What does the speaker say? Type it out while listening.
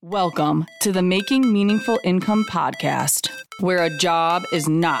Welcome to the Making Meaningful Income podcast, where a job is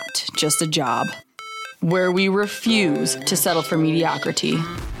not just a job, where we refuse to settle for mediocrity,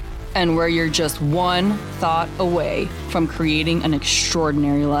 and where you're just one thought away from creating an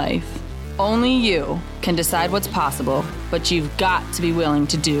extraordinary life. Only you can decide what's possible, but you've got to be willing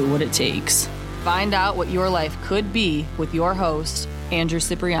to do what it takes. Find out what your life could be with your host, Andrew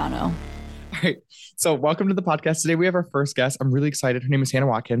Cipriano. All right. So welcome to the podcast. Today we have our first guest. I'm really excited. Her name is Hannah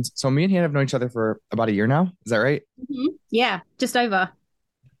Watkins. So me and Hannah have known each other for about a year now. Is that right? Mm-hmm. Yeah, just over.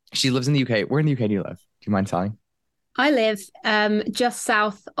 She lives in the UK. Where in the UK do you live? Do you mind telling? I live just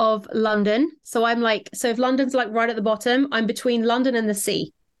south of London. So if London's like right at the bottom, I'm between London and the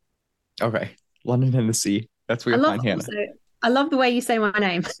sea. Okay. London and the sea. That's where you find Hannah. I love the way you say my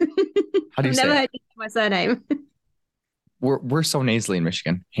name. How do you say it? I've never heard you say my surname. We're so nasally in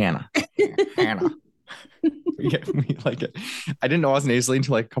Michigan. Hannah. Hannah. We like it. I didn't know I was nasally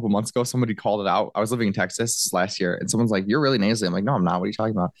until like a couple months ago. Somebody called it out. I was living in Texas last year and someone's like, "You're really nasally." I'm like, "No, I'm not. What are you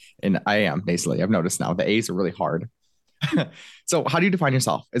talking about?" And I am nasally. I've noticed now. The A's are really hard. So how do you define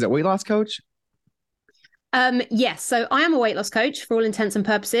yourself? Is it weight loss coach? Yes. So I am a weight loss coach for all intents and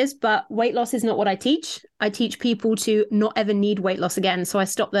purposes, but weight loss is not what I teach. I teach people to not ever need weight loss again. So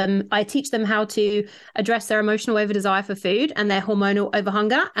I teach them how to address their emotional over desire for food and their hormonal over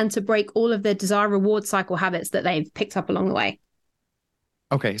hunger, and to break all of their desire reward cycle habits that they've picked up along the way.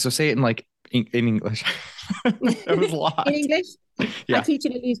 Okay. So say it in English. That was a lot. In English? Yeah. I teach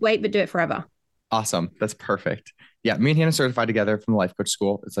you to lose weight, but do it forever. Awesome. That's perfect. Yeah, me and Hannah certified together from the Life Coach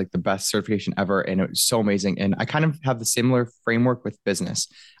School. It's like the best certification ever. And it was so amazing. And I kind of have the similar framework with business.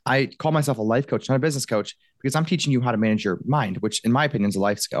 I call myself a life coach, not a business coach, because I'm teaching you how to manage your mind, which in my opinion is a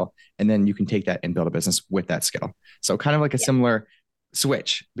life skill. And then you can take that and build a business with that skill. So kind of like a similar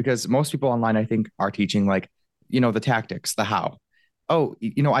switch, because most people online, I think, are teaching the tactics, the how. Oh,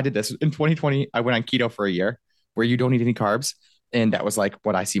 I did this in 2020. I went on keto for a year where you don't eat any carbs. And that was like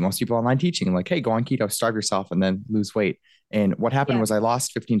what I see most people online teaching, like, hey, go on keto, starve yourself, and then lose weight. And what happened was I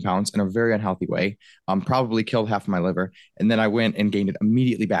lost 15 pounds in a very unhealthy way, probably killed half of my liver. And then I went and gained it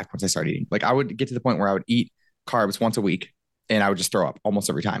immediately back once I started eating. Like I would get to the point where I would eat carbs once a week and I would just throw up almost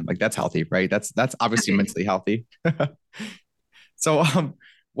every time. Like that's healthy, right? That's obviously mentally healthy. So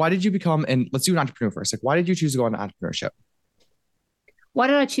why did you become, and let's do an entrepreneur first. Like, why did you choose to go into entrepreneurship? Why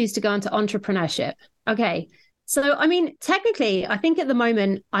did I choose to go into entrepreneurship? Okay. So, I mean, technically, I think at the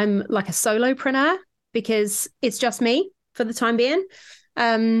moment I'm like a solopreneur because it's just me for the time being.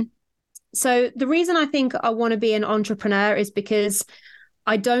 So the reason I think I want to be an entrepreneur is because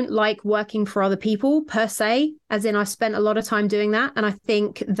I don't like working for other people per se, as in I spent a lot of time doing that. And I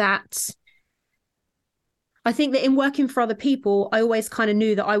think that in working for other people, I always kind of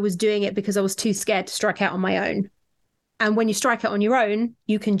knew that I was doing it because I was too scared to strike out on my own. And when you strike out on your own,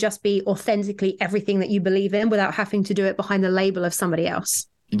 you can just be authentically everything that you believe in without having to do it behind the label of somebody else.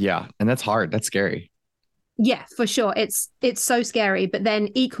 Yeah. And that's hard. That's scary. Yeah, for sure. It's so scary. But then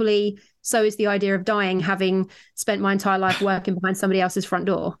equally, so is the idea of dying, having spent my entire life working behind somebody else's front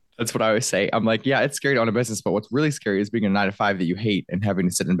door. That's what I always say. I'm like, yeah, it's scary to own a business, but what's really scary is being a 9-to-5 that you hate and having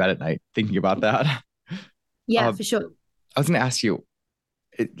to sit in bed at night thinking about that. Yeah, for sure. I was going to ask you,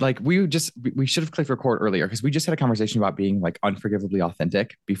 we should have clicked record earlier because we just had a conversation about being like unforgivably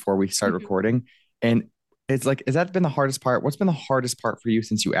authentic before we started recording. And it's like, has that been the hardest part? What's been the hardest part for you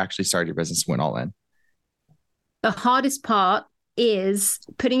since you actually started your business and went all in? The hardest part is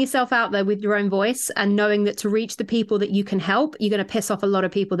putting yourself out there with your own voice and knowing that to reach the people that you can help, you're going to piss off a lot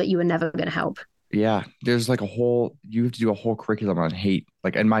of people that you were never going to help. Yeah. There's like you have to do a whole curriculum on hate.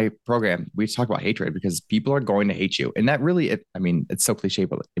 Like in my program, we talk about hatred because people are going to hate you. And that really, it's so cliche,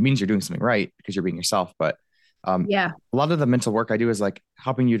 but it means you're doing something right because you're being yourself. But a lot of the mental work I do is like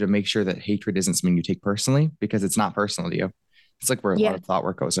helping you to make sure that hatred isn't something you take personally because it's not personal to you. It's like where a lot of thought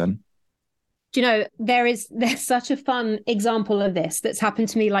work goes in. Do you know, there's such a fun example of this that's happened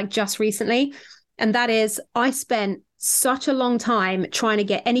to me like just recently. And that is I spent such a long time trying to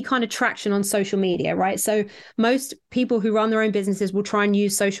get any kind of traction on social media, right? So most people who run their own businesses will try and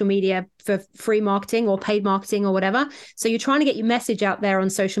use social media for free marketing or paid marketing or whatever. So you're trying to get your message out there on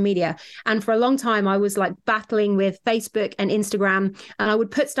social media. And for a long time, I was like battling with Facebook and Instagram, and I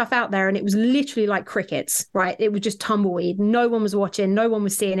would put stuff out there and it was literally like crickets, right? It was just tumbleweed. No one was watching, no one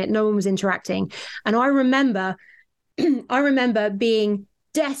was seeing it, no one was interacting. And I remember being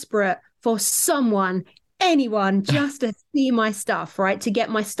desperate for anyone just to see my stuff, right? To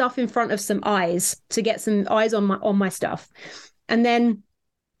get my stuff in front of some eyes, to get some eyes on my stuff. And then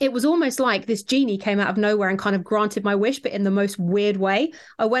it was almost like this genie came out of nowhere and kind of granted my wish, but in the most weird way.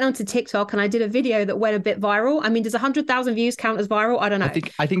 I went onto TikTok and I did a video that went a bit viral. I mean, does 100,000 views count as viral? I don't know.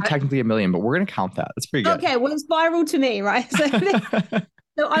 I think technically 1 million, but we're going to count that. That's pretty good. Okay, well, it's viral to me, right?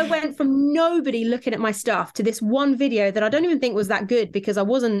 So I went from nobody looking at my stuff to this one video that I don't even think was that good, because I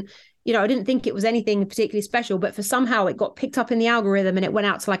wasn't, I didn't think it was anything particularly special, but for somehow it got picked up in the algorithm and it went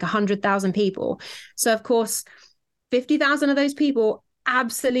out to like 100,000 people. So of course, 50,000 of those people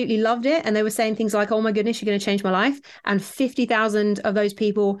absolutely loved it. And they were saying things like, oh my goodness, you're going to change my life. And 50,000 of those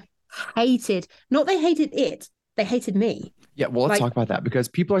people hated it. They hated me. Yeah, well, let's talk about that, because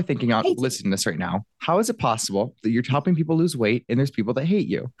people are thinking, listening to this right now, how is it possible that you're helping people lose weight and there's people that hate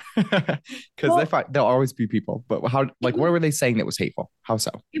you? Because there'll always be people. But what were they saying that was hateful? How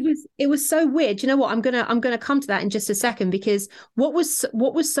so? It was so weird. You know what? I'm gonna come to that in just a second, because what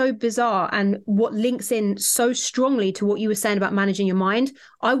was so bizarre and what links in so strongly to what you were saying about managing your mind.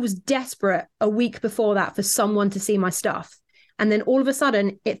 I was desperate a week before that for someone to see my stuff. And then all of a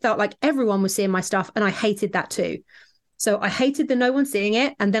sudden it felt like everyone was seeing my stuff, and I hated that too. So I hated the no one seeing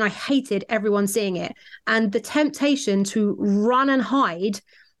it, and then I hated everyone seeing it. And the temptation to run and hide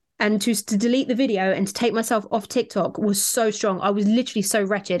and to delete the video and to take myself off TikTok was so strong. I was literally so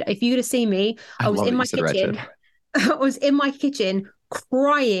wretched. If you could have seen me, I was in my kitchen. I was in my kitchen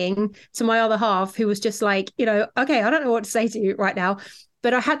crying to my other half, who was just like, okay, I don't know what to say to you right now.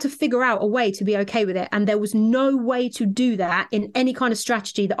 But I had to figure out a way to be okay with it. And there was no way to do that in any kind of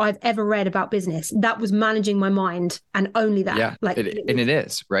strategy that I've ever read about business. That was managing my mind, and only that. Yeah, it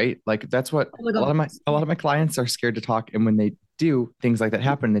is, right? Like that's what a lot of my clients are scared to talk. And when they do, things like that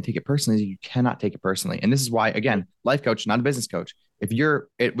happen and they take it personally. You cannot take it personally. And this is why, again, life coach, not a business coach. If you're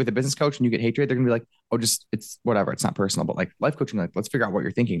with a business coach and you get hatred, they're going to be like, oh, it's whatever. It's not personal. But like life coaching, like, let's figure out what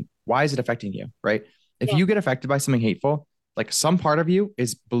you're thinking. Why is it affecting you? Right? If you get affected by something hateful, like some part of you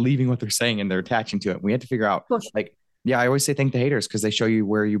is believing what they're saying and they're attaching to it. We have to figure out, I always say thank the haters, because they show you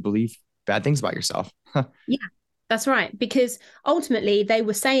where you believe bad things about yourself. Yeah, that's right. Because ultimately they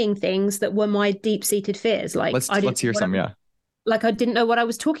were saying things that were my deep-seated fears. Like let's hear some. Yeah. Like I didn't know what I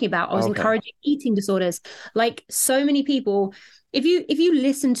was talking about. I was encouraging eating disorders. Like so many people, if you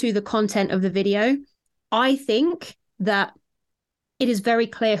listen to the content of the video, I think that it is very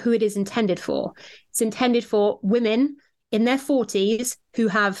clear who it is intended for. It's intended for women in their 40s who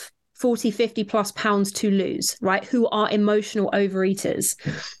have 40, 50 plus pounds to lose, right? Who are emotional overeaters.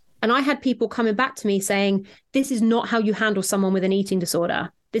 And I had people coming back to me saying, this is not how you handle someone with an eating disorder.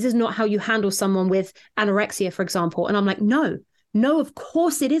 This is not how you handle someone with anorexia, for example. And I'm like, no, of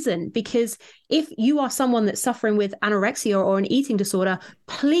course it isn't. Because if you are someone that's suffering with anorexia or an eating disorder,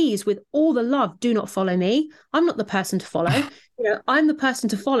 please, with all the love, do not follow me. I'm not the person to follow. I'm the person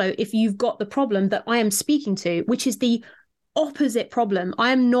to follow if you've got the problem that I am speaking to, which is the opposite problem.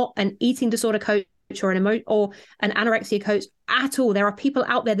 I am not an eating disorder coach or an anorexia coach at all. There are people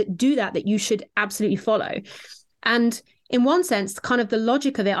out there that do that you should absolutely follow. And in one sense, kind of the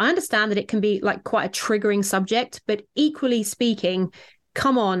logic of it, I understand that it can be like quite a triggering subject, but equally speaking,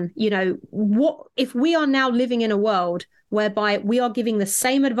 come on, what if we are now living in a world whereby we are giving the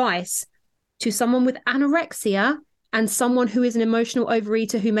same advice to someone with anorexia and someone who is an emotional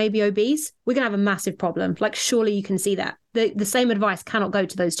overeater who may be obese? We're going to have a massive problem. Like, surely you can see that. The same advice cannot go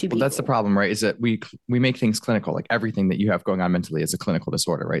to those two people. That's the problem, right? Is that we make things clinical. Like everything that you have going on mentally is a clinical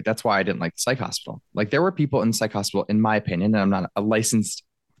disorder, right? That's why I didn't like the psych hospital. Like there were people in the psych hospital, in my opinion, and I'm not a licensed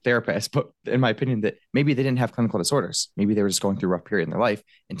therapist, but in my opinion, that maybe they didn't have clinical disorders. Maybe they were just going through a rough period in their life.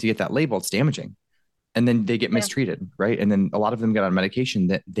 And to get that label, it's damaging. And then they get mistreated, right? And then a lot of them get on medication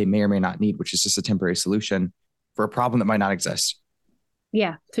that they may or may not need, which is just a temporary solution for a problem that might not exist.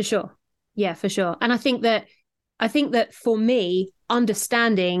 Yeah, for sure. Yeah, for sure. And I think that for me,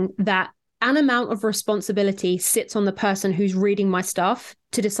 understanding that an amount of responsibility sits on the person who's reading my stuff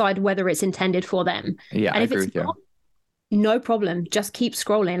to decide whether it's intended for them. Yeah, and I if agree it's with not, no problem. Just keep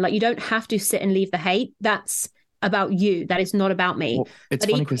scrolling. Like, you don't have to sit and leave the hate. That's about you. That is not about me. Well, it's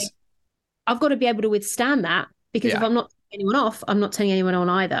funny because I've got to be able to withstand that, because if I'm not turning anyone off, I'm not turning anyone on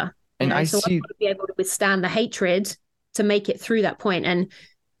either. And so I've got to be able to withstand the hatred to make it through that point. And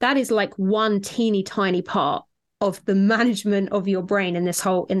that is like one teeny tiny part of the management of your brain in this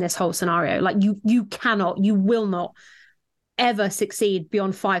whole scenario. Like you will not ever succeed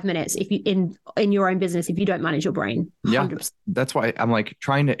beyond 5 minutes if you in your own business if you don't manage your brain. 100%. Yeah, that's why I'm like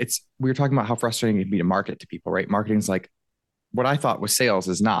we were talking about how frustrating it can be to market to people, right? Marketing is like what I thought was sales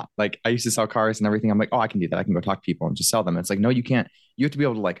is not. Like I used to sell cars and everything. I'm like, oh, I can do that. I can go talk to people and just sell them. It's like, no, you can't. You have to be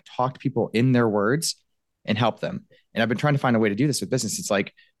able to like talk to people in their words and help them. And I've been trying to find a way to do this with business. It's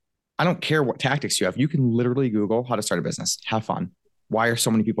like, I don't care what tactics you have. You can literally Google how to start a business, have fun. why are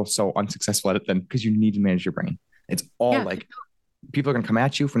so many people so unsuccessful at it then? Because you need to manage your brain. It's all like people are going to come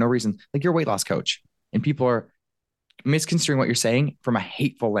at you for no reason. Like you're a weight loss coach and people are misconstruing what you're saying from a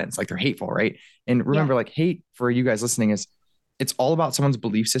hateful lens. Like they're hateful, right? And remember, like hate for you guys listening is it's all about someone's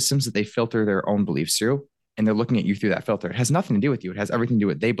belief systems that they filter their own beliefs through. And they're looking at you through that filter. It has nothing to do with you. It has everything to do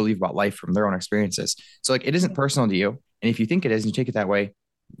with what they believe about life from their own experiences. So like, it isn't personal to you. And if you think it is, and you take it that way,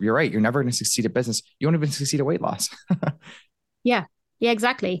 you're right. You're never going to succeed at business. You won't even succeed at weight loss. Yeah,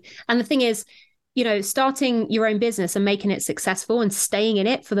 exactly. And the thing is, starting your own business and making it successful and staying in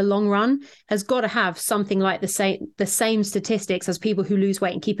it for the long run has got to have something like the same statistics as people who lose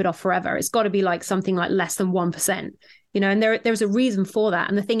weight and keep it off forever. It's got to be like something like less than 1%, and there's a reason for that.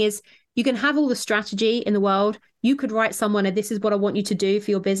 And the thing is, you can have all the strategy in the world. You could write someone a, this is what I want you to do for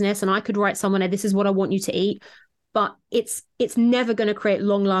your business. And I could write someone a, this is what I want you to eat. But it's never going to create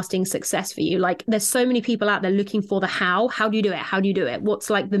long-lasting success for you. Like there's so many people out there looking for the how. How do you do it? How do you do it? What's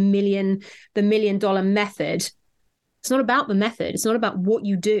like the $1 million method? It's not about the method. It's not about what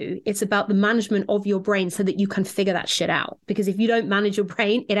you do. It's about the management of your brain so that you can figure that shit out. Because if you don't manage your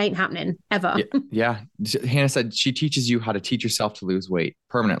brain, it ain't happening ever. Yeah. Hannah said she teaches you how to teach yourself to lose weight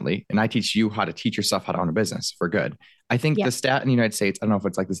permanently. And I teach you how to teach yourself how to own a business for good. I think the stat in the United States, I don't know if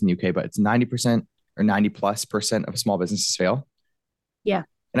it's like this in the UK, but it's 90% or 90+% of small businesses fail. Yeah.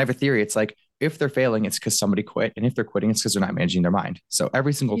 And I have a theory. It's like, if they're failing, it's because somebody quit. And if they're quitting, it's because they're not managing their mind. So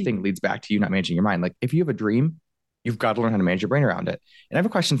every single thing leads back to you not managing your mind. Like if you have a dream, you've got to learn how to manage your brain around it. And I have a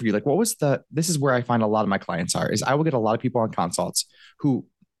question for you. Like, this is where I find a lot of my clients is I will get a lot of people on consults who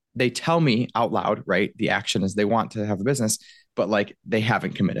they tell me out loud, right? The action is they want to have a business, but like they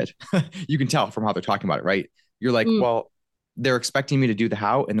haven't committed. You can tell from how they're talking about it, right? You're like, well, they're expecting me to do the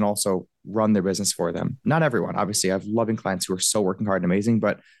how and then also run their business for them. Not everyone, obviously. I have loving clients who are so working hard and amazing,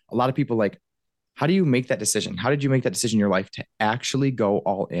 but a lot of people like, how do you make that decision? How did you make that decision in your life to actually go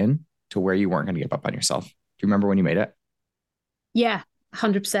all in to where you weren't going to give up on yourself? Do you remember when you made it? Yeah,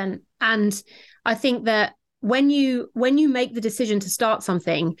 100%. And I think that when you make the decision to start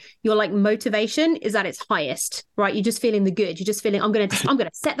something, your like motivation is at its highest, right? You're just feeling the good. You're just feeling, I'm going to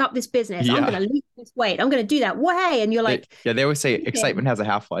set up this business. I'm going to lose this weight. I'm going to do that. Way. And you're like, they always say excitement has a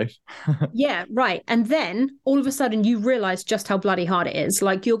half-life. Yeah, right. And then all of a sudden you realize just how bloody hard it is.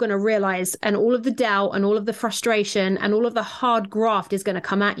 Like you're going to realize, and all of the doubt and all of the frustration and all of the hard graft is going to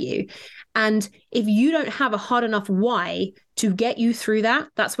come at you. And if you don't have a hard enough why to get you through that,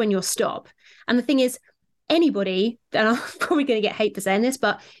 that's when you'll stop. And the thing is, anybody, and I'm probably going to get hate for saying this,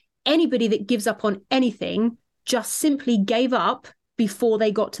 but anybody that gives up on anything just simply gave up before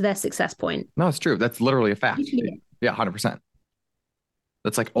they got to their success point. No, it's true. That's literally a fact. Yeah, 100%.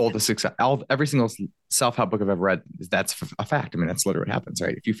 That's like all the success, every single self-help book I've ever read that's a fact. I mean, that's literally what happens,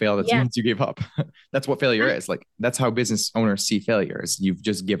 right? If you fail, that means you gave up. That's what failure is. Like, that's how business owners see failure is you've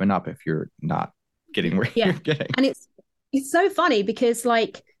just given up if you're not getting where you're getting. And it's so funny because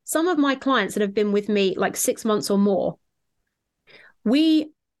like some of my clients that have been with me like 6 months or more,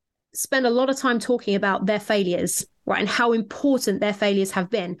 we spend a lot of time talking about their failures, right? And how important their failures have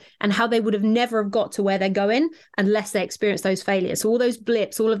been and how they would have never have got to where they're going unless they experienced those failures. So all those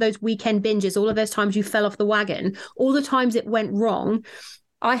blips, all of those weekend binges, all of those times you fell off the wagon, all the times it went wrong.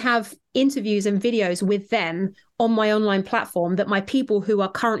 I have interviews and videos with them on my online platform that my people who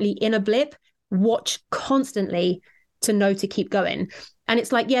are currently in a blip watch constantly to know to keep going. And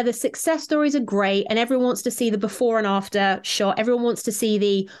it's like, yeah, the success stories are great. And everyone wants to see the before and after shot. Everyone wants to see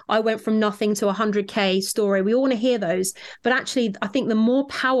the, I went from nothing to 100K story. We all want to hear those. But actually, I think the more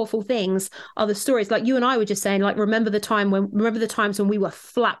powerful things are the stories. Like you and I were just saying, like, remember the times when we were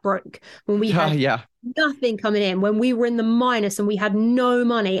flat broke, when we had nothing coming in, when we were in the minus and we had no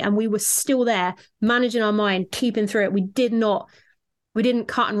money and we were still there managing our mind, keeping through it. We didn't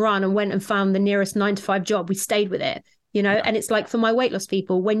cut and run and went and found the nearest 9-to-5 job. We stayed with it. And it's like for my weight loss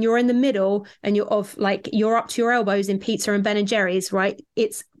people, when you're in the middle and you're up to your elbows in pizza and Ben and Jerry's, right?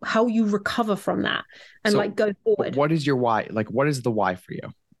 It's how you recover from that and like go forward. What is your why? Like, what is the why for you?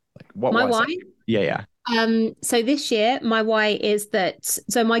 Like, what my was why? It? Yeah. So this year, my why is that,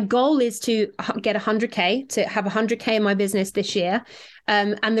 so my goal is to get 100K, to have 100K in my business this year.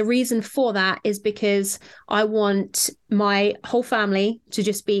 And the reason for that is because I want my whole family to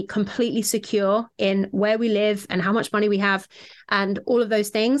just be completely secure in where we live and how much money we have and all of those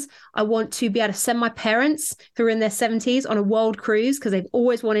things. I want to be able to send my parents who are in their 70s on a world cruise because they've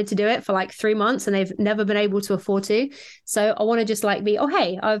always wanted to do it for like 3 months and they've never been able to afford to. So I want to just like be, oh,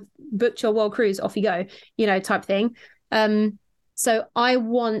 hey, I've booked your world cruise, off you go, type thing. So I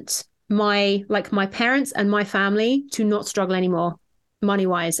want my parents and my family to not struggle anymore. money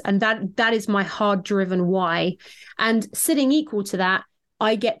wise. And that is my hard driven why. And sitting equal to that,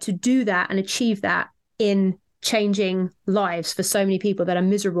 I get to do that and achieve that in changing lives for so many people that are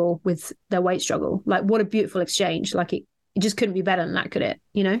miserable with their weight struggle. Like, what a beautiful exchange. Like it just couldn't be better than that, could it?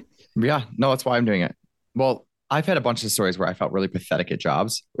 You know? Yeah, no, that's why I'm doing it. Well, I've had a bunch of stories where I felt really pathetic at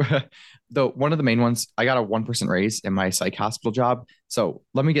jobs. Though one of the main ones, I got a 1% raise in my psych hospital job. So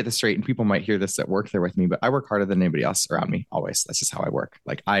let me get this straight. And people might hear this that work there with me, but I work harder than anybody else around me. Always. That's just how I work.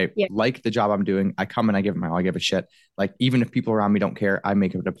 Like I like the job I'm doing. I come and I give it my all. I give a shit. Like even if people around me don't care, I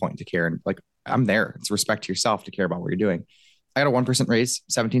make it a point to care. And like, I'm there. It's respect to yourself to care about what you're doing. I got a 1% raise,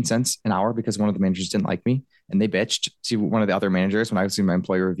 17 cents an hour because one of the managers didn't like me and they bitched to one of the other managers when I was doing my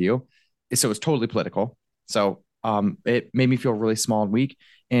employee review. So it was totally political. So it made me feel really small and weak.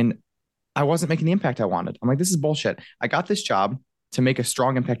 And I wasn't making the impact I wanted. I'm like, this is bullshit. I got this job to make a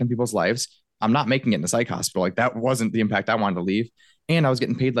strong impact on people's lives. I'm not making it in the psych hospital. Like that wasn't the impact I wanted to leave. And I was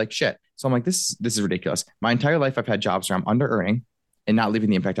getting paid like shit. So I'm like, this is ridiculous. My entire life, I've had jobs where I'm under earning and not leaving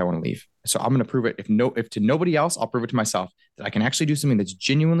the impact I want to leave. So I'm going to prove it. If to nobody else, I'll prove it to myself that I can actually do something that's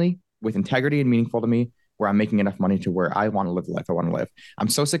genuinely with integrity and meaningful to me, where I'm making enough money to where I want to live the life I want to live. I'm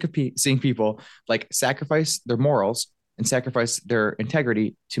so sick of seeing people like sacrifice their morals and sacrifice their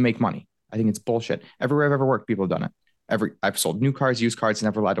integrity to make money. I think it's bullshit. Everywhere I've ever worked, people have done it. I've sold new cars, used cars,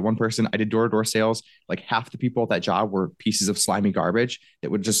 never lied to one person. I did door-to-door sales. Like half the people at that job were pieces of slimy garbage that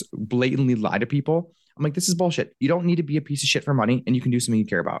would just blatantly lie to people. I'm like, this is bullshit. You don't need to be a piece of shit for money and you can do something you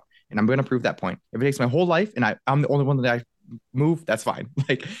care about. And I'm going to prove that point. If it takes my whole life and I'm the only one that I move, that's fine.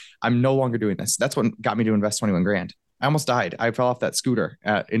 Like I'm no longer doing this. That's what got me to invest 21 grand. I almost died. I fell off that scooter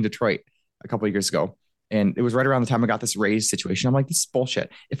in Detroit a couple of years ago. And it was right around the time I got this raise situation. I'm like, this is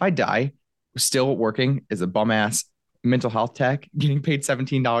bullshit. If I die still working as a bum ass mental health tech, getting paid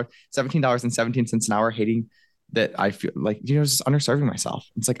 $17.17 an hour, hating that I feel like, just underserving myself.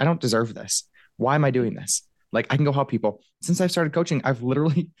 It's like, I don't deserve this. Why am I doing this? Like I can go help people. Since I've started coaching, I've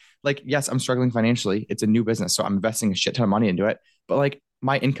literally like, yes, I'm struggling financially. It's a new business. So I'm investing a shit ton of money into it. But like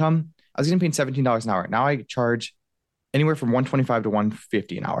my income, I was getting paid $17 an hour. Now I charge anywhere from $125 to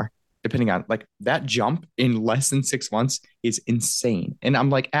 $150 an hour, depending on like that jump in less than 6 months is insane. And I'm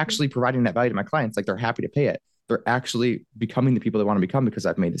like actually providing that value to my clients. Like they're happy to pay it. They're actually becoming the people they want to become because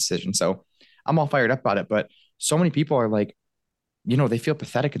I've made the decision. So I'm all fired up about it. But so many people are like, they feel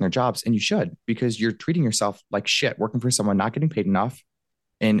pathetic in their jobs, and you should, because you're treating yourself like shit, working for someone, not getting paid enough.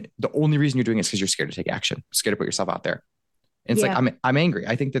 And the only reason you're doing it is because you're scared to take action, scared to put yourself out there. And it's like, I'm angry.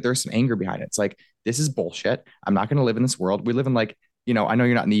 I think that there's some anger behind it. It's like, this is bullshit. I'm not going to live in this world. We live in like, I know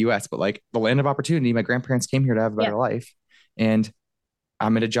you're not in the US, but like the land of opportunity. My grandparents came here to have a better life. And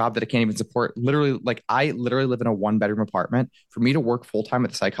I'm in a job that I can't even support. Literally, like I literally live in a 1-bedroom apartment. For me to work full-time at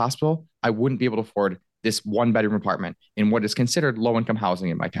the psych hospital, I wouldn't be able to afford this 1-bedroom apartment in what is considered low-income housing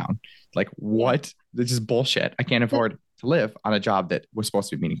in my town. Like what? This is bullshit. I can't afford to live on a job that was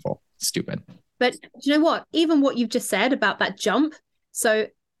supposed to be meaningful. Stupid. But you know what? Even what you've just said about that jump. So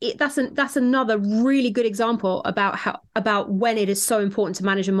that's another really good example about when it is so important to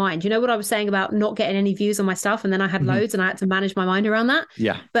manage your mind. You know what I was saying about not getting any views on my stuff, and then I had loads and I had to manage my mind around that.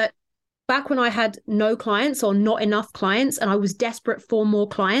 Yeah. But back when I had no clients or not enough clients and I was desperate for more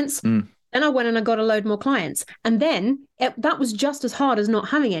clients, then I went and I got a load more clients. And then that was just as hard as not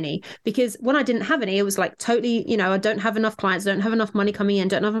having any, because when I didn't have any, it was like totally, I don't have enough clients, I don't have enough money coming in,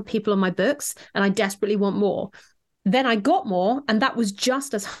 don't have enough people on my books, and I desperately want more. Then I got more, and that was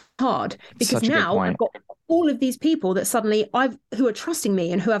just as hard, because now I've got all of these people that suddenly who are trusting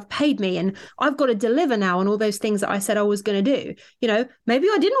me and who have paid me, and I've got to deliver now on all those things that I said I was going to do. Maybe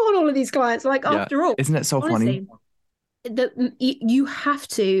I didn't want all of these clients. Like after all, isn't it so honestly, funny? That you have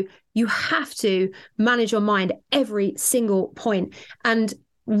to manage your mind every single point, and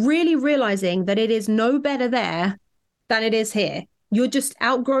really realizing that it is no better there than it is here. You're just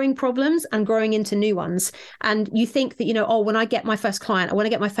outgrowing problems and growing into new ones. And you think that, when I get my first client, or when I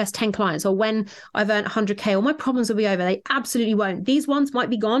get my first 10 clients, or when I've earned 100K, all my problems will be over. They absolutely won't. These ones might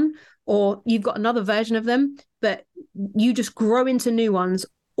be gone, or you've got another version of them, but you just grow into new ones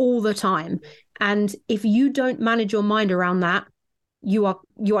all the time. And if you don't manage your mind around that, you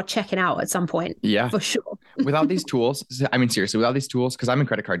are checking out at some point. Yeah, for sure. Without these tools, I mean, seriously, without these tools, because I'm in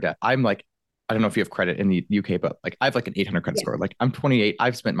credit card debt. I'm like, I don't know if you have credit in the UK, but like I have like an 800 credit score. Like I'm 28.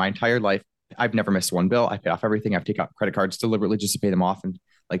 I've spent my entire life. I've never missed one bill. I pay off everything. I've taken out credit cards deliberately just to pay them off and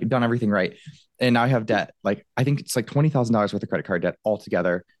like done everything right. And now I have debt. Like I think it's like $20,000 worth of credit card debt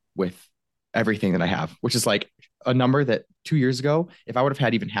altogether with everything that I have, which is like a number that 2 years ago, if I would have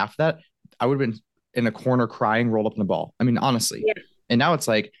had even half that, I would have been in a corner crying, rolled up in a ball. I mean, honestly. Yeah. And now it's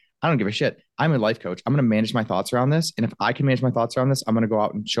like, I don't give a shit. I'm a life coach. I'm going to manage my thoughts around this. And if I can manage my thoughts around this, I'm going to go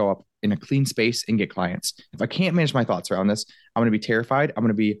out and show up in a clean space and get clients. If I can't manage my thoughts around this, I'm going to be terrified. I'm going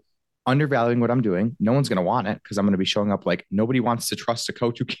to be undervaluing what I'm doing. No one's going to want it because I'm going to be showing up like nobody wants to trust a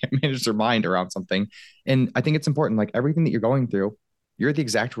coach who can't manage their mind around something. And I think it's important, like everything that you're going through, you're at the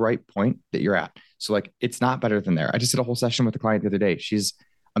exact right point that you're at. So like, it's not better than there. I just did a whole session with a client the other day. She's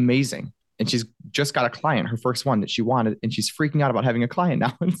amazing. And she's just got a client, her first one that she wanted, and she's freaking out about having a client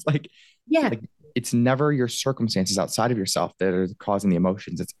now. And it's like, like, it's never your circumstances outside of yourself that are causing the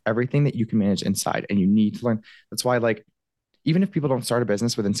emotions. It's everything that you can manage inside, and you need to learn. That's why, like, even if people don't start a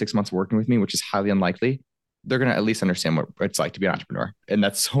business within 6 months working with me, which is highly unlikely, they're going to at least understand what it's like to be an entrepreneur. And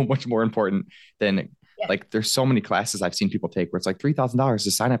that's so much more important than like, there's so many classes I've seen people take where it's like $3,000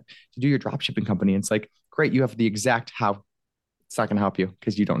 to sign up to do your drop shipping company. And it's like, great, you have the exact how. It's not going to help you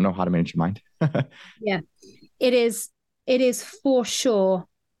because you don't know how to manage your mind. Yeah, it is. It is for sure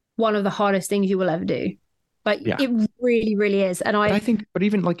one of the hardest things you will ever do. Like it really, really is. And I think, but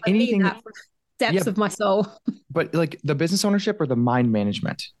even like anything, that from the depths of my soul. But like the business ownership or the mind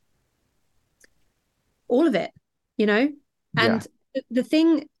management, all of it, you know. And the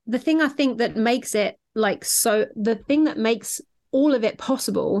thing I think that makes it like so, the thing that makes all of it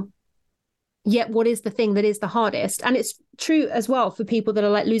possible. Yet what is the thing that is the hardest? And it's true as well for people that are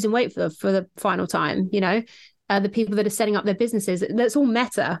like losing weight for the final time, you know, the people that are setting up their businesses. That's all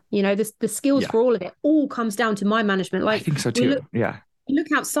meta, you know, the skills for all of it all comes down to mind management. Like, I think so too. Look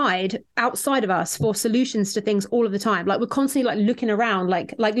outside of us for solutions to things all of the time. Like we're constantly like looking around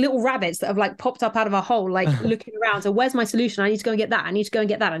like little rabbits that have like popped up out of a hole, like looking around. So where's my solution? I need to go and get that. I need to go and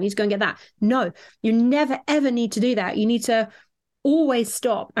get that. I need to go and get that. No, you never, ever need to do that. You need to always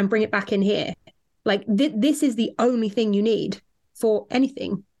stop and bring it back in here. Like this is the only thing you need for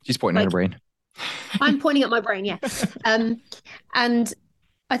anything. She's pointing at her brain. I'm pointing at my brain. Yeah. And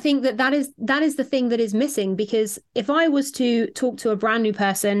I think that is the thing that is missing, because if I was to talk to a brand new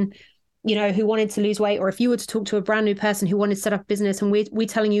person, you know, who wanted to lose weight, or if you were to talk to a brand new person who wanted to set up a business and we're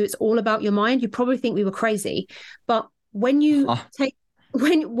telling you it's all about your mind, you probably think we were crazy. But when you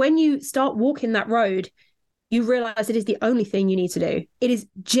when you start walking that road, you realize it is the only thing you need to do. It is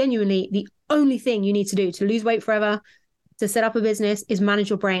genuinely the only thing you need to do to lose weight forever, to set up a business, is manage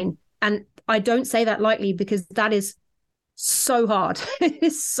your brain. And I don't say that lightly, because that is so hard.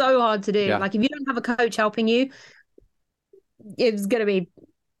 It's so hard to do. Yeah. Like if you don't have a coach helping you, it's going to be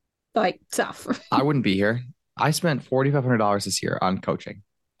like tough. I wouldn't be here. I spent $4,500 this year on coaching.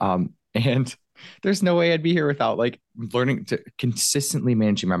 And there's no way I'd be here without like learning to consistently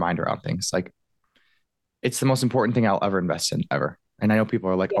managing my mind around things. Like, it's the most important thing I'll ever invest in ever. And I know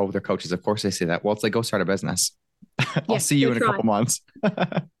people are like, oh, they're coaches. Of course they say that. Well, it's like, go start a business. I'll see you in a couple months.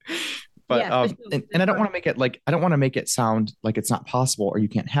 But, and I don't want to make it like, I don't want to make it sound like it's not possible or you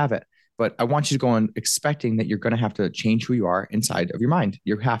can't have it, but I want you to go in expecting that you're going to have to change who you are inside of your mind.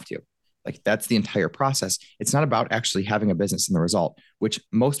 You have to. Like, that's the entire process. It's not about actually having a business and the result, which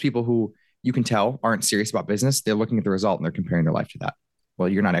most people who you can tell aren't serious about business. They're looking at the result and they're comparing their life to that. Well,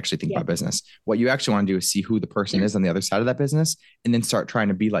 you're not actually thinking about business. What you actually want to do is see who the person is on the other side of that business, and then start trying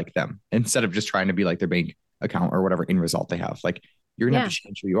to be like them instead of just trying to be like their bank account or whatever end result they have. Like, you're going to have to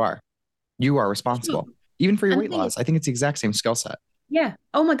change who you are. You are responsible, even for your weight loss. I think it's the exact same skill set. Yeah.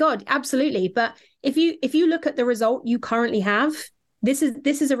 Oh my God, absolutely. But if you look at the result you currently have, this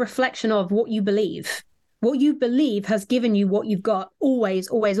is a reflection of what you believe. What you believe has given you what you've got, always,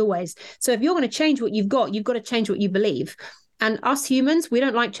 always, always. So if you're going to change what you've got to change what you believe. And us humans, we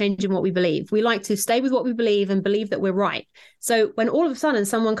don't like changing what we believe. We like to stay with what we believe and believe that we're right. So when all of a sudden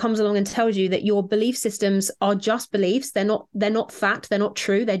someone comes along and tells you that your belief systems are just beliefs, they're not fact, they're not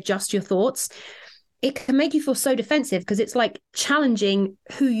true, they're just your thoughts, it can make you feel so defensive, because it's like challenging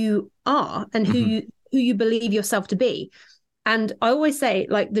who you are and who you believe yourself to be. And I always say,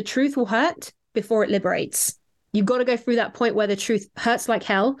 like, the truth will hurt before it liberates. You've got to go through that point where the truth hurts like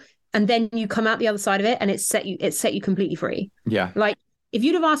hell, and then you come out the other side of it and it set you completely free. Yeah. Like, if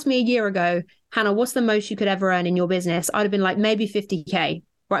you'd have asked me a year ago, Hannah, what's the most you could ever earn in your business? I'd have been like, maybe 50K,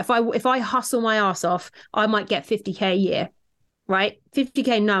 right? If I hustle my ass off, I might get 50K a year, right?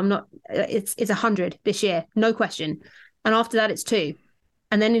 50K. No, I'm not. It's 100 this year. No question. And after that, it's 2.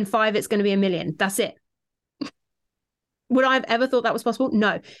 And then in 5, it's going to be $1 million. That's it. Would I have ever thought that was possible?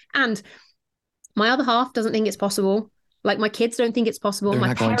 No. And my other half doesn't think it's possible. Like, my kids don't think it's possible. They're my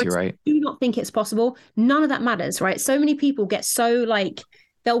not parents going to, right? Do not think it's possible. None of that matters, right? So many people get so like,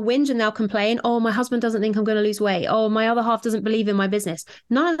 they'll whinge and they'll complain. Oh, my husband doesn't think I'm going to lose weight. Oh, my other half doesn't believe in my business.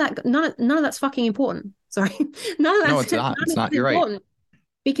 None of that's fucking important. Sorry. None of that's, no, it's not. It's not. You're important. Right.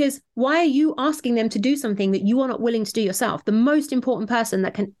 Because why are you asking them to do something that you are not willing to do yourself? The most important person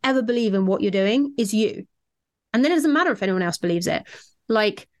that can ever believe in what you're doing is you. And then it doesn't matter if anyone else believes it.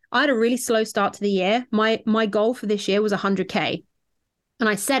 Like, I had a really slow start to the year. My goal for this year was 100K. And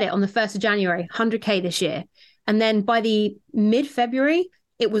I set it on the 1st of January, 100K this year. And then by the mid-February,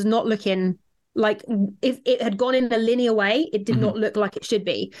 it was not looking like, if it had gone in a linear way, it did not look like it should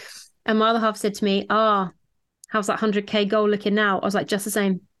be. And my other half said to me, how's that 100K goal looking now? I was like, just the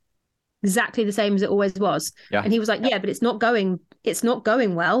same, exactly the same as it always was. Yeah. And he was like, yeah, but it's not going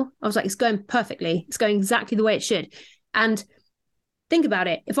well. I was like, it's going perfectly. It's going exactly the way it should. And think about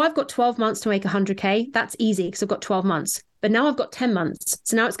it. If I've got 12 months to make 100K, that's easy because I've got 12 months. But now I've got 10 months.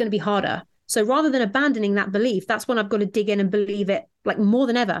 So now it's going to be harder. So rather than abandoning that belief, that's when I've got to dig in and believe it like more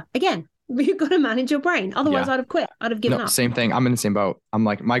than ever. Again, you've got to manage your brain. Otherwise, I'd have quit. I'd have given up. Same thing. I'm in the same boat. I'm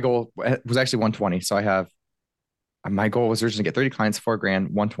like, my goal was actually 120. So my goal was originally to get 30 clients, $4,000,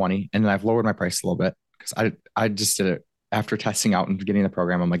 120. And then I've lowered my price a little bit because I just did it after testing out and getting the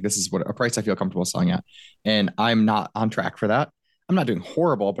program. I'm like, this is what a price I feel comfortable selling at. And I'm not on track for that. I'm not doing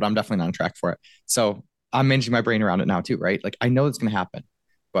horrible, but I'm definitely not on track for it. So I'm managing my brain around it now too, right? Like I know it's going to happen,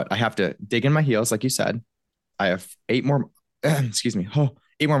 but I have to dig in my heels. Like you said, I have 8 more,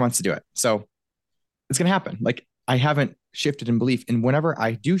 8 more months to do it. So it's going to happen. Like I haven't shifted in belief. And whenever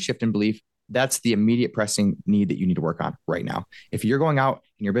I do shift in belief, that's the immediate pressing need that you need to work on right now. If you're going out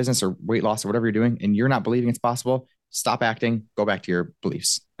in your business or weight loss or whatever you're doing, and you're not believing it's possible, stop acting, go back to your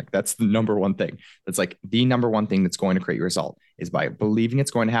beliefs. Like that's the number one thing. That's like the number one thing that's going to create your result is by believing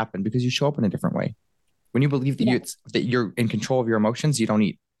it's going to happen, because you show up in a different way. When you believe that, that you're in control of your emotions, you don't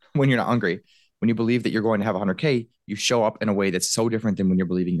eat when you're not hungry. When you believe that you're going to have 100K, you show up in a way that's so different than when you're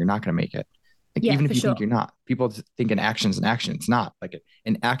believing you're not going to make it. Like even if you think you're not, people think an action is an action. It's not. Like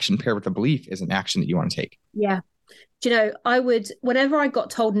an action paired with a belief is an action that you want to take. Yeah. Do you know, whenever I got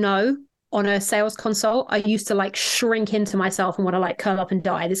told no on a sales consult, I used to like shrink into myself and want to like curl up and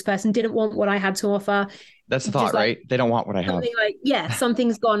die. This person didn't want what I had to offer. That's the thought, right? They don't want what I have.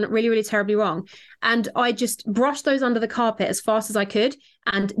 Something's gone really, really terribly wrong. And I just brushed those under the carpet as fast as I could,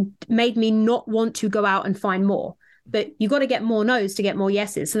 and made me not want to go out and find more. But you got to get more no's to get more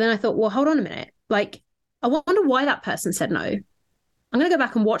yeses. So then I thought, well, hold on a minute. Like, I wonder why that person said no. I'm going to go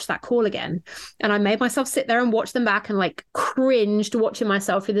back and watch that call again. And I made myself sit there and watch them back and like cringed watching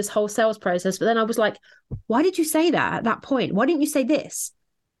myself through this whole sales process. But then I was like, why did you say that at that point? Why didn't you say this?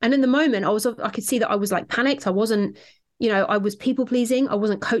 And in the moment, I could see that I was like panicked. I wasn't, I was people pleasing. I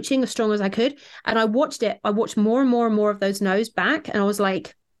wasn't coaching as strong as I could. And I watched it. I watched more and more and more of those no's back. And I was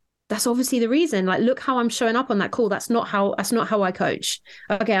like, that's obviously the reason. Like, look how I'm showing up on that call. That's not how I coach.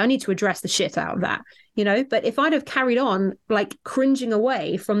 Okay, I need to address the shit out of that, But if I'd have carried on like cringing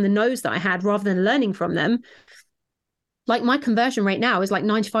away from the no's that I had rather than learning from them, like my conversion rate now is like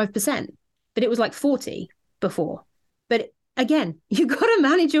 95%, but it was like 40 before. But again, you got to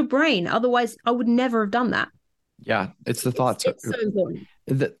manage your brain. Otherwise, I would never have done that. Yeah, it's the thoughts. It's so important.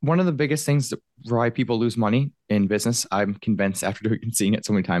 One of the biggest things why people lose money in business, I'm convinced after doing and seeing it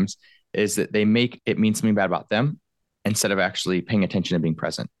so many times, is that they make it mean something bad about them instead of actually paying attention and being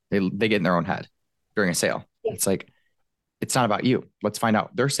present. They get in their own head during a sale. Yeah. It's like, it's not about you. Let's find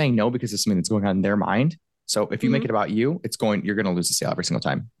out. They're saying no because of something that's going on in their mind. So if you make it about you, you're going to lose the sale every single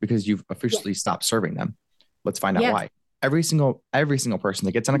time because you've officially stopped serving them. Let's find out why. Every single person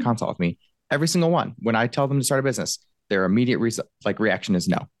that gets on a consult with me, every single one, when I tell them to start a business, their immediate reaction is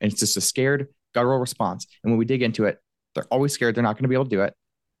no. And it's just a scared guttural response. And when we dig into it, they're always scared they're not going to be able to do it.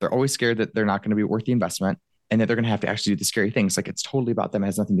 They're always scared that they're not going to be worth the investment and that they're going to have to actually do the scary things. Like it's totally about them. It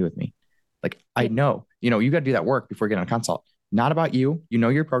has nothing to do with me. Like I know, you got to do that work before you get on a consult. Not about you.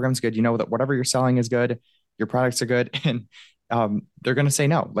 Your program's good. That whatever you're selling is good. Your products are good. And they're going to say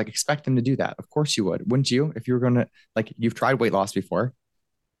no. Like expect them to do that. Of course you would. Wouldn't you? If you were going to, like, you've tried weight loss before,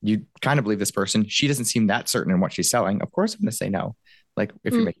 you kind of believe this person. She doesn't seem that certain in what she's selling. Of course I'm going to say no. Like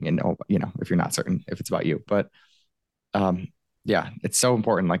if you're making it no, if you're not certain, if it's about you. But yeah, it's so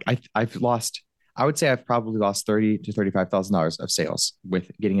important. Like I would say I've probably lost $30,000 to $35,000 of sales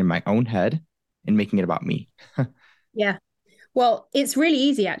with getting in my own head and making it about me. Yeah. Well, it's really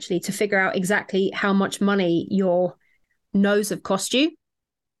easy actually to figure out exactly how much money your no's have cost you.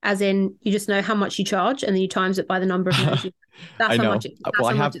 As in, you just know how much you charge and then you times it by the number of no's. That's how much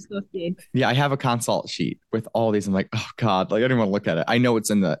it's cost you. Yeah, I have a consult sheet with all these. I'm like, oh God, like I don't want to look at it. I know it's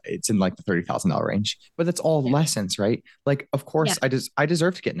in like the $30,000 range, but that's all lessons, right? Like, of course, I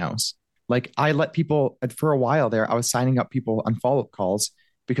deserve to get no's. Like I let people for a while there, I was signing up people on follow-up calls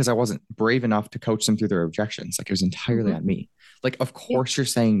because I wasn't brave enough to coach them through their objections. Like it was entirely on me. Like, of course you're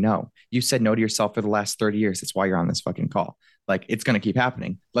saying no. You said no to yourself for the last 30 years. That's why you're on this fucking call. Like it's going to keep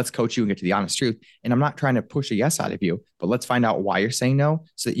happening. Let's coach you and get to the honest truth. And I'm not trying to push a yes out of you, but let's find out why you're saying no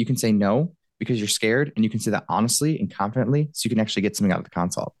so that you can say no because you're scared, and you can say that honestly and confidently so you can actually get something out of the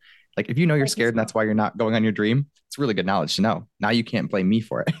consult. Like if you know you're scared and that's why you're not going on your dream, it's really good knowledge to know. Now you can't blame me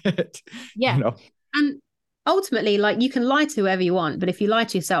for it. Yeah. You know? And ultimately, like you can lie to whoever you want, but if you lie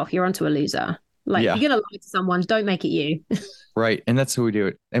to yourself, you're onto a loser. Like you're going to lie to someone, don't make it you. Right. And that's how we do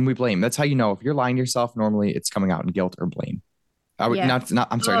it. And we blame. That's how you know if you're lying to yourself, normally it's coming out in guilt or blame. I'm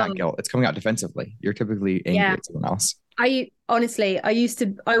sorry, not guilt. It's coming out defensively. You're typically angry at someone else. I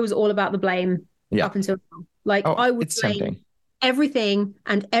was all about the blame up until now. Like I would blame tempting. Everything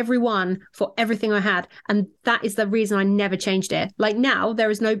and everyone for everything I had. And that is the reason I never changed it. Like now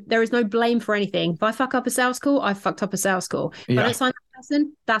there is no blame for anything. If I fuck up a sales call, I fucked up a sales call. If I don't sign that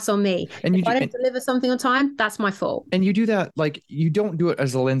person, that's on me. And if I don't deliver something on time, that's my fault. And you do that, like you don't do it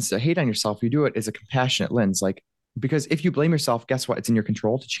as a lens to hate on yourself. You do it as a compassionate lens. Like, because if you blame yourself, guess what? It's in your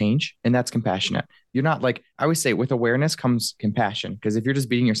control to change. And that's compassionate. You're not like, I always say with awareness comes compassion. Because if you're just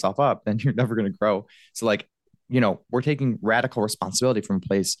beating yourself up, then you're never going to grow. So like, we're taking radical responsibility from a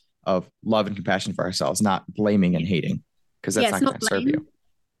place of love and compassion for ourselves, not blaming and hating, because that's not going to serve you.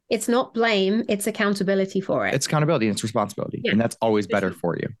 It's not blame. It's accountability for it. It's accountability and it's responsibility. Yeah. And that's always better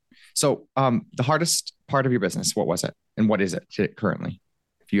for you. So the hardest part of your business, what was it? And what is it currently?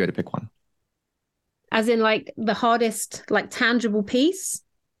 If you had to pick one. As in like the hardest, like tangible piece?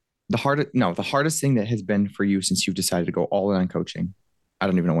 The hardest thing that has been for you since you've decided to go all in on coaching. I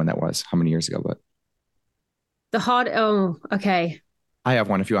don't even know when that was, how many years ago, but. Okay. I have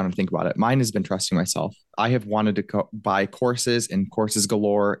one if you want to think about it. Mine has been trusting myself. I have wanted to buy courses and courses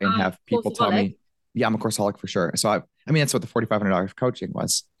galore and have people tell me, yeah, I'm a courseaholic for sure. So that's what the $4,500 coaching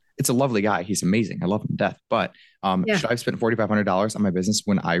was. It's a lovely guy. He's amazing. I love him to death. But should I have spent $4,500 on my business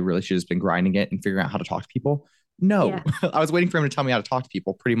when I really should have been grinding it and figuring out how to talk to people? No, I was waiting for him to tell me how to talk to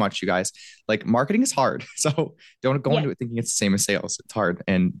people. Pretty much, you guys. Like marketing is hard. So don't go into it thinking it's the same as sales. It's hard.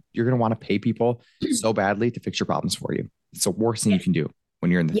 And you're going to want to pay people so badly to fix your problems for you. It's the worst thing you can do when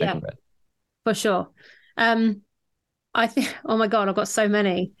you're in the thick of it. For sure. I think, oh my God, I've got so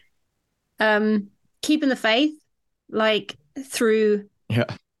many. Keeping the faith, like through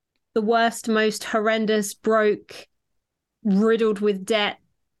the worst, most horrendous, broke, riddled with debt,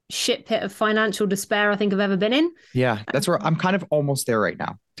 shit pit of financial despair I think I've ever been in. Yeah, that's where I'm kind of almost there right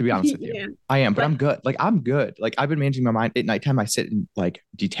now, to be honest with you. I am, but I'm good. Like I'm good. Like I've been managing my mind at nighttime. I sit and like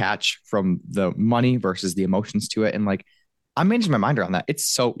detach from the money versus the emotions to it. And like, I'm managing my mind around that. It's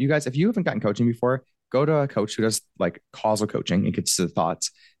so, you guys, if you haven't gotten coaching before, go to a coach who does like causal coaching and gets to the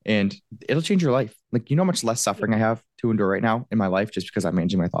thoughts, and it'll change your life. Like, you know how much less suffering I have to endure right now in my life just because I'm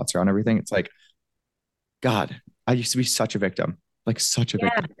managing my thoughts around everything. It's like, God, I used to be such a victim. Like such a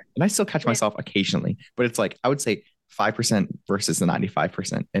victim. And I still catch myself occasionally, but it's like, I would say 5% versus the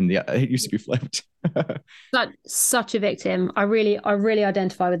 95%. And it used to be flipped. Such a victim. I really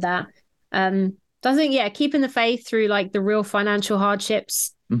identify with that. I think, keeping the faith through like the real financial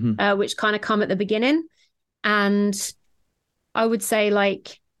hardships, which kind of come at the beginning. And I would say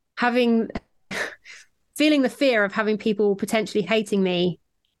like feeling the fear of having people potentially hating me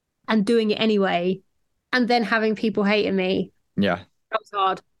and doing it anyway, and then having people hating me. Yeah. That was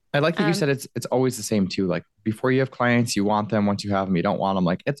hard. I like that you said it's always the same too. Like before you have clients, you want them. Once you have them, you don't want them.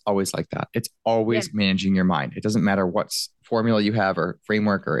 Like it's always like that. It's always managing your mind. It doesn't matter what formula you have or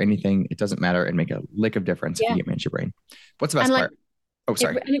framework or anything. It doesn't matter and make a lick of difference if you manage your brain. What's the best part? Oh,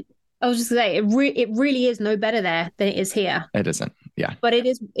 sorry. I was just saying, it really is no better there than it is here. It isn't. Yeah. But it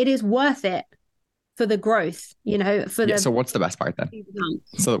is worth it for the growth, So what's the best part then?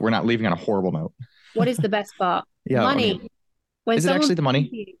 So that we're not leaving on a horrible note. What is the best part? Money. Is it actually the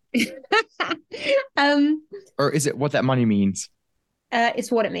money? Or is it what that money means?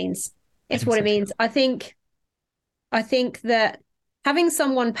 It's what it means. It's what it means. I think that having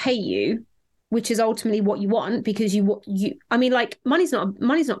someone pay you, which is ultimately what you want, because money's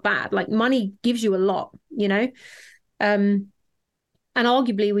not bad. Like money gives you a lot, and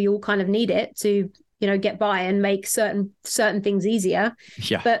arguably we all kind of need it to, get by and make certain things easier.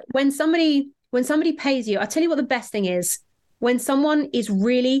 Yeah. But when somebody pays you, I tell you what the best thing is. When someone is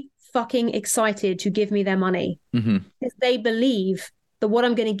really fucking excited to give me their money, because they believe that what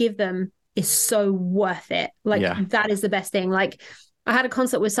I'm going to give them is so worth it. Like that is the best thing. Like I had a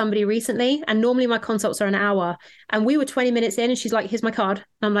consult with somebody recently, and normally my consults are an hour, and we were 20 minutes in and she's like, here's my card.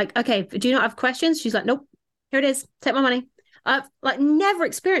 And I'm like, okay, do you not have questions? She's like, nope, here it is. Take my money. I've like never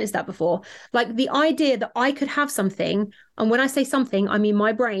experienced that before. Like the idea that I could have something, and when I say something, I mean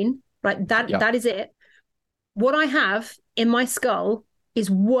my brain, like that is it. What I have in my skull is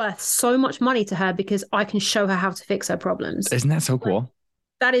worth so much money to her because I can show her how to fix her problems. Isn't that so cool?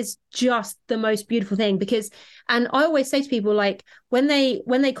 That is just the most beautiful thing because, and I always say to people, like when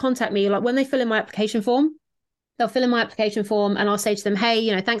they contact me, like when they fill in my application form, they'll fill in my application form and I'll say to them,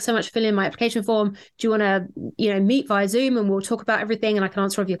 hey, thanks so much for filling in my application form. Do you want to, meet via Zoom and we'll talk about everything and I can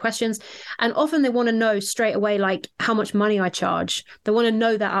answer all of your questions. And often they want to know straight away, like how much money I charge. They want to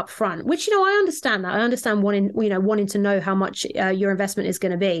know that up front, which, I understand that. I understand wanting to know how much your investment is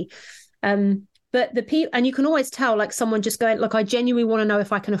going to be. But the people, and you can always tell, like someone just going, look, I genuinely want to know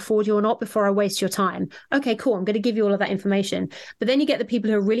if I can afford you or not before I waste your time. Okay, cool. I'm going to give you all of that information. But then you get the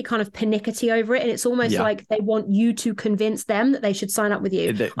people who are really kind of pernickety over it. And it's almost like they want you to convince them that they should sign up with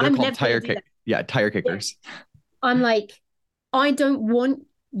you. They're called tire kickers. Yeah. I'm like, I don't want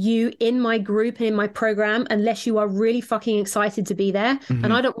you in my group and in my program unless you are really fucking excited to be there. Mm-hmm.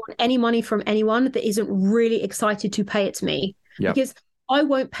 And I don't want any money from anyone that isn't really excited to pay it to me. Yep. Because I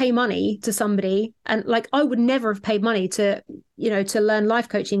won't pay money to somebody, and like I would never have paid money to learn life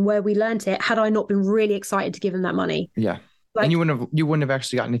coaching where we learned it had I not been really excited to give them that money. Yeah. Like, and you wouldn't have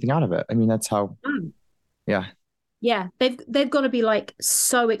actually got anything out of it. I mean, that's how Yeah. They've got to be like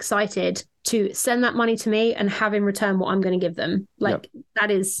so excited to send that money to me and have in return what I'm going to give them. Like that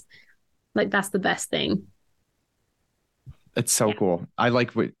is like that's the best thing. It's so cool. I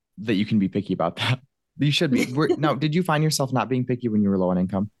like that you can be picky about that. You should be. Now, did you find yourself not being picky when you were low on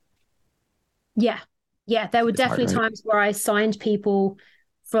income? Yeah. There were definitely times where I signed people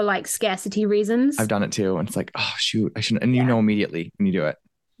for like scarcity reasons. I've done it too. And it's like, oh, shoot, I shouldn't. And you know immediately when you do it.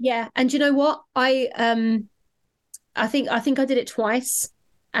 Yeah. And you know what? I think I did it twice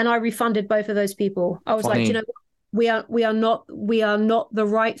and I refunded both of those people. I was like, you know what? We are not the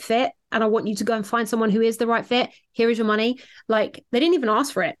right fit. And I want you to go and find someone who is the right fit. Here is your money. Like they didn't even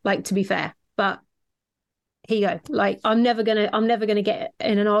ask for it, like to be fair, but here you go. Like I'm never gonna get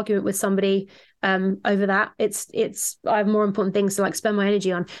in an argument with somebody over that. It's I have more important things to like spend my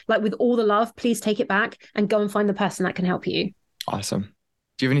energy on. Like with all the love, please take it back and go and find the person that can help you. Awesome.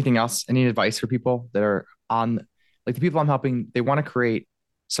 Do you have anything else? Any advice for people that are on, like the people I'm helping, they want to create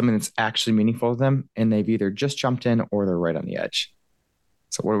something that's actually meaningful to them and they've either just jumped in or they're right on the edge.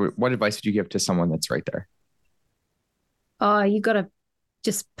 So what advice would you give to someone that's right there? You got to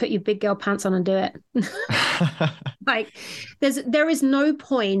just put your big girl pants on and do it. Like there is no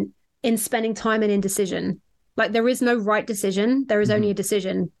point in spending time in indecision. Like there is no right decision. There is only a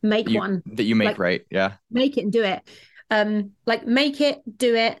decision. Make one that you make, like, right. Yeah. Make it and do it. Like make it,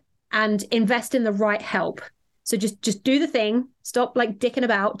 do it, and invest in the right help. So just do the thing. Stop like dicking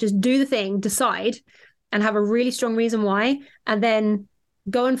about. Just do the thing, decide, and have a really strong reason why. And then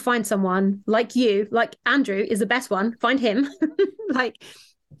go and find someone like you, like Andrew is the best one. Find him,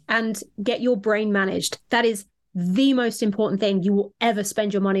 and get your brain managed. That is the most important thing you will ever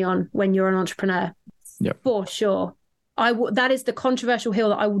spend your money on when you're an entrepreneur. Yep. For sure. That is the controversial hill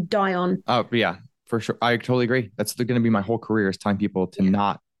that I will die on. Oh yeah, for sure. I totally agree. That's going to be my whole career is telling people to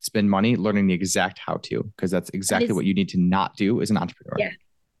not spend money learning the exact how to, because that's exactly what you need to not do as an entrepreneur. Yeah.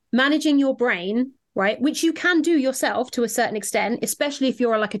 Managing your brain, right? Which you can do yourself to a certain extent, especially if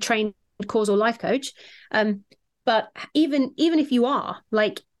you're like a trained causal life coach. But even if you are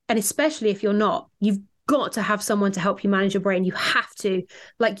like, and especially if you're not, you've got to have someone to help you manage your brain. You have to.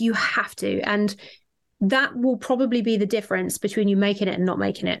 And that will probably be the difference between you making it and not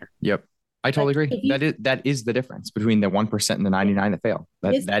making it. Yep. I totally agree. That is the difference between the 1% and the 99 that fail.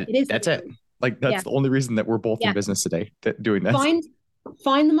 That's it. Like that's the only reason that we're both in business today doing this.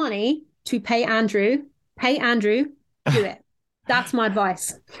 Find the money to pay Andrew. Pay Andrew. Do it. That's my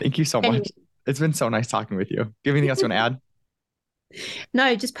advice. Thank you so much. It's been so nice talking with you. Do you have anything else you want to add?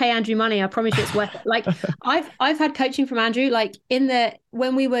 No, just pay Andrew money. I promise you it's worth it. Like I've had coaching from Andrew, like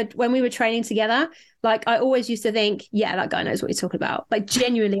when we were training together, like I always used to think, yeah, that guy knows what he's talking about. Like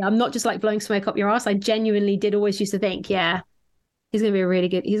genuinely, I'm not just like blowing smoke up your ass. I genuinely did always used to think, yeah, he's gonna be a really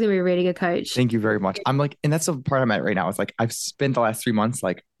good coach. Thank you very much. I'm like, and that's the part I'm at right now. It's like I've spent the last 3 months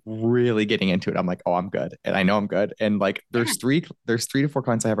like really getting into it. I'm like, oh, I'm good. And I know I'm good. And like there's 3 to 4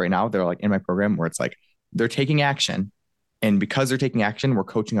 clients I have right now. They're like in my program where it's like they're taking action. And because they're taking action, we're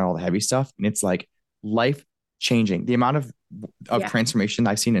coaching on all the heavy stuff. And it's like life changing. The amount of transformation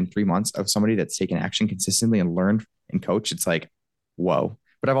I've seen in 3 months of somebody that's taken action consistently and learned and coached, it's like, whoa.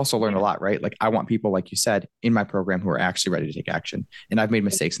 But I've also learned a lot, right? Like I want people, like you said, in my program who are actually ready to take action. And I've made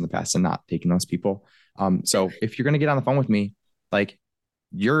mistakes in the past and not taking those people. So if you're going to get on the phone with me, like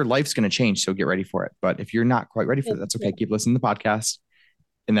your life's going to change. So get ready for it. But if you're not quite ready for it, that's okay. Keep listening to the podcast,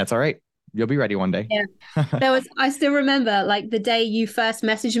 and that's all right. You'll be ready one day. Yeah. I still remember like the day you first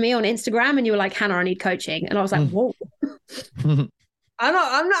messaged me on Instagram and you were like, Hannah, I need coaching. And I was like, whoa.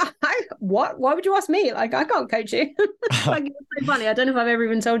 I'm not, what? Why would you ask me? Like, I can't coach you. Like, it's so funny. I don't know if I've ever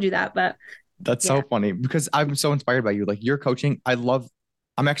even told you that, but. That's so funny because I'm so inspired by you. Like your coaching,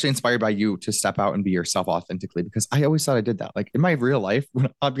 I'm actually inspired by you to step out and be yourself authentically because I always thought I did that. Like in my real life, when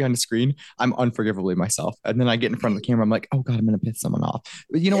I'm behind the screen, I'm unforgivably myself. And then I get in front of the camera, I'm like, oh God, I'm going to piss someone off.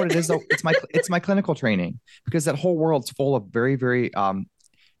 But you know what it is though? It's my clinical training because that whole world's full of very, very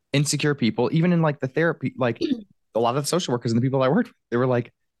insecure people, even in like the therapy, like a lot of the social workers and the people I worked with, they were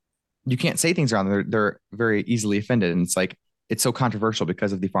like, you can't say things around them. They're very easily offended. And it's like, it's so controversial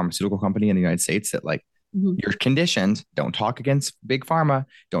because of the pharmaceutical company in the United States that like you're conditioned, don't talk against big pharma,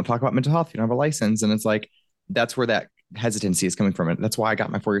 don't talk about mental health, you don't have a license. And it's like, that's where that hesitancy is coming from. And that's why I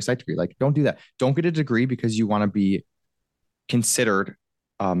got my 4-year psych degree. Like, don't do that. Don't get a degree because you want to be considered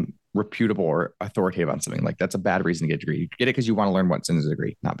reputable or authoritative on something. Like that's a bad reason to get a degree. You get it because you want to learn what's in the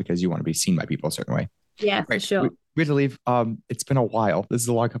degree, not because you want to be seen by people a certain way. Yeah, for sure. We have to leave. It's been a while. This is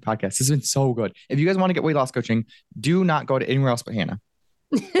a long podcast. This has been so good. If you guys want to get weight loss coaching, do not go to anywhere else but Hannah.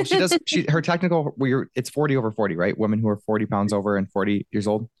 Well, her technical, it's 40 over 40, right? Women who are 40 pounds over and 40 years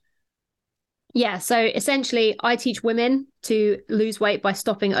old. Yeah. So essentially I teach women to lose weight by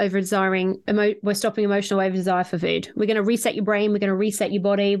stopping we're stopping emotional over desire for food. We're going to reset your brain. We're going to reset your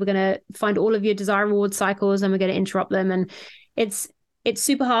body. We're going to find all of your desire reward cycles and we're going to interrupt them. And it's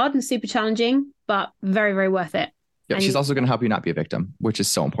super hard and super challenging, but very, very worth it. Yeah, she's also going to help you not be a victim, which is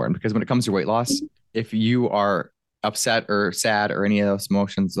so important because when it comes to weight loss, if you are upset or sad or any of those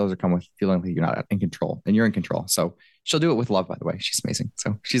emotions, those are come with feeling like you're not in control and you're in control. So she'll do it with love, by the way. She's amazing.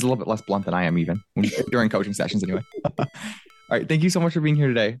 So she's a little bit less blunt than I am even during coaching sessions anyway. All right. Thank you so much for being here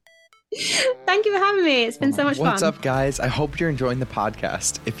today. Thank you for having me. It's been so much fun. What's up, guys? I hope you're enjoying the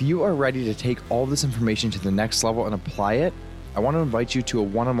podcast. If you are ready to take all this information to the next level and apply it, I want to invite you to a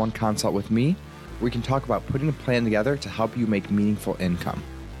one-on-one consult with me where we can talk about putting a plan together to help you make meaningful income.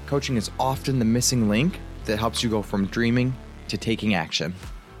 Coaching is often the missing link that helps you go from dreaming to taking action.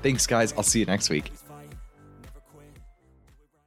 Thanks, guys. I'll see you next week.